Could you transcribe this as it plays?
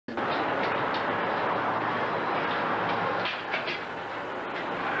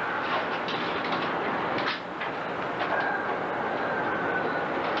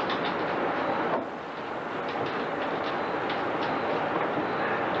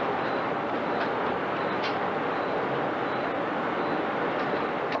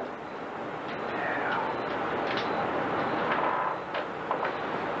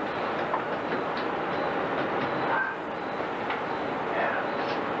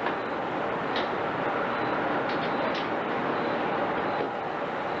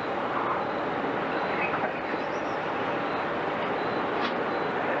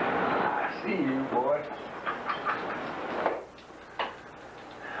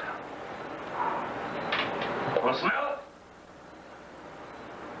Want to smell it?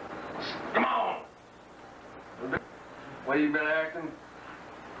 Come on. The way you been acting,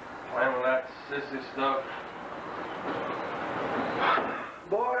 playing with that sissy stuff.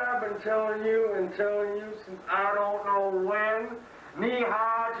 Boy, I've been telling you since I don't know when.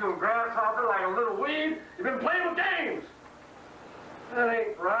 Knee-high to a grasshopper like a little weed. You've been playing with games. That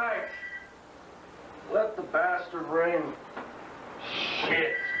ain't right. Let the bastard ring.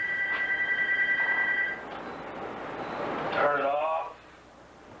 Shit. Turn it off.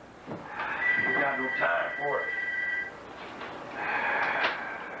 We got no time for it.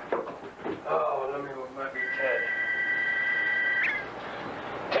 Oh, let me look. Might be Ted.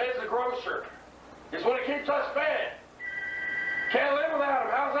 Ted's the grocer. It's what keeps us fed. Can't live without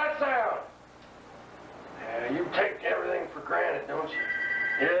him. How's that sound? Yeah, you take everything for granted, don't you?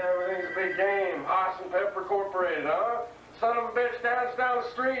 Yeah, everything's a big game. Hoss and Pepper Incorporated, huh? Son of a bitch down the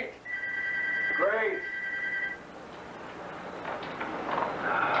street. Great.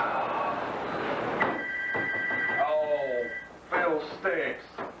 Oh, fiddlesticks.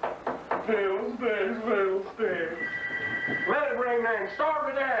 Fiddlesticks. Let it ring then. Starve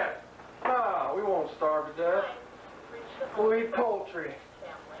to death. No, we won't starve to death. We'll eat poultry.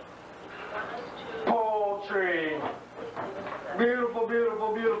 Poultry. Beautiful,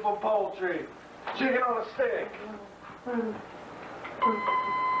 beautiful, beautiful poultry. Chicken on a stick. Are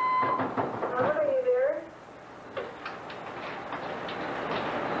you there?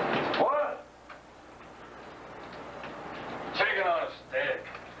 What? Chicken on a stick.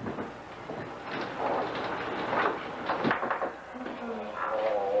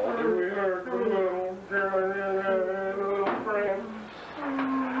 Oh, do we hurt the little friend?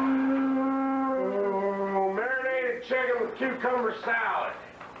 Oh, marinated chicken with cucumber salad.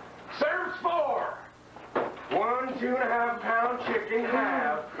 Serves 4. 1 2.5-pound chicken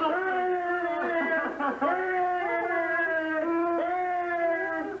half.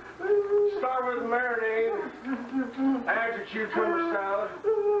 Start with marinade. Add your cucumber salad.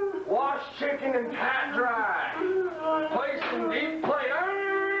 Wash chicken and pat dry. Place in deep plate.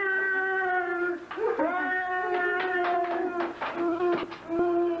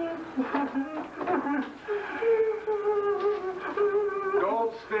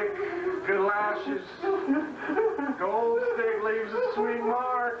 Gold stick, good lashes. Gold stick leaves a sweet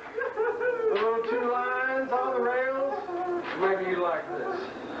mark. The little 2 lines on the rails. Maybe you like this.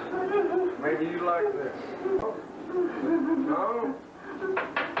 Maybe you like this. No?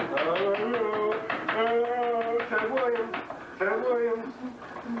 Oh, Ted Williams. Ted Williams.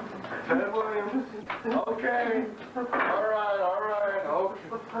 Ted Williams. Okay. All right.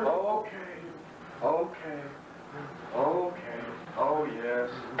 Okay. Oh, yes.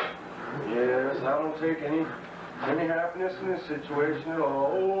 Yes, I don't take any happiness in this situation at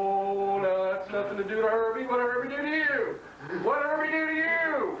all. Oh, now that's nothing to do to Herbie. What did Herbie do to you? What did Herbie do to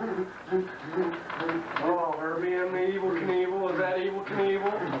you? Oh, Herbie and the Evel Knievel. Is that Evel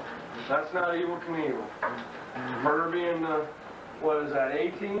Knievel? That's not Evel Knievel. Herbie and the, what is that,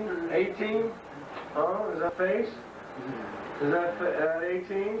 18? 18? Huh? Is that face? Is that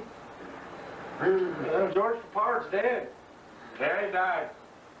 18? George Papard's dead. Yeah, he died.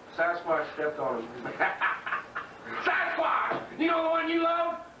 Sasquatch stepped on him. Sasquatch! You know the one you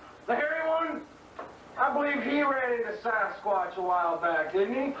love? The hairy one? I believe he ran into Sasquatch a while back,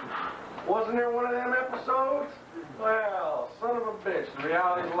 didn't he? Wasn't there one of them episodes? Well, son of a bitch, the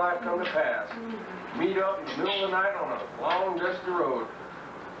realities of life come to pass. Meet up in the middle of the night on a long, dusty road.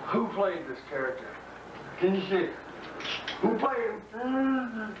 Who played this character? Can you see? Who played him?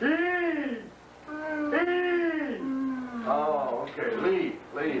 He! Oh, okay.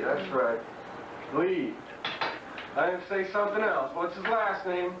 Lee, that's right. Lee. I didn't say something else. What's his last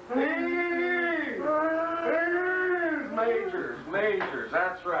name? Majors,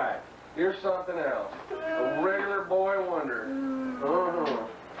 that's right. Here's something else. A regular boy wonder.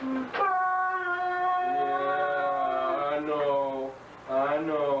 Yeah, I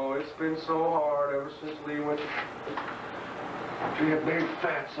know. It's been so hard ever since Lee went to be a big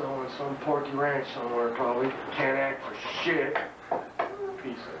fatso in some porky ranch somewhere, probably. Can't act for shit.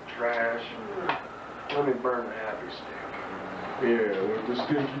 Piece of trash. Let me burn the happy stick. Yeah, with the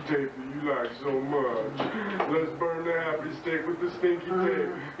stinky tape that you like so much. Let's burn the happy stick with the stinky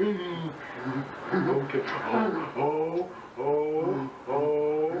tape. Okay.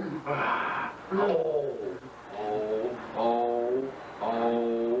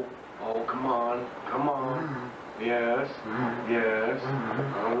 Come on. Yes.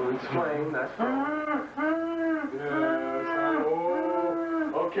 I'll explain, that's fine. Yes.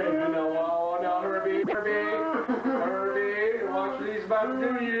 Okay, now Herbie, watch what he's about to do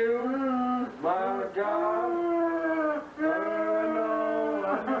to you. My God.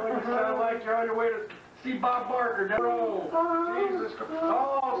 on your way to see Bob Barker down the road. Jesus Christ.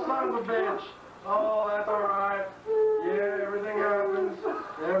 Oh, son of a bitch. Oh, that's all right. Yeah, everything happens.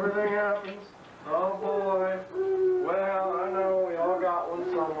 Everything happens. Oh, boy. Well, I know we all got one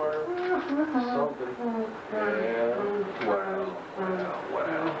somewhere. Something. Yeah. Well.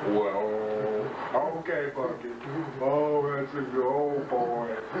 Okay, Bucky. Oh, that's a good old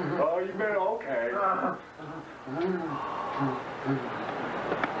boy. Oh, you been okay.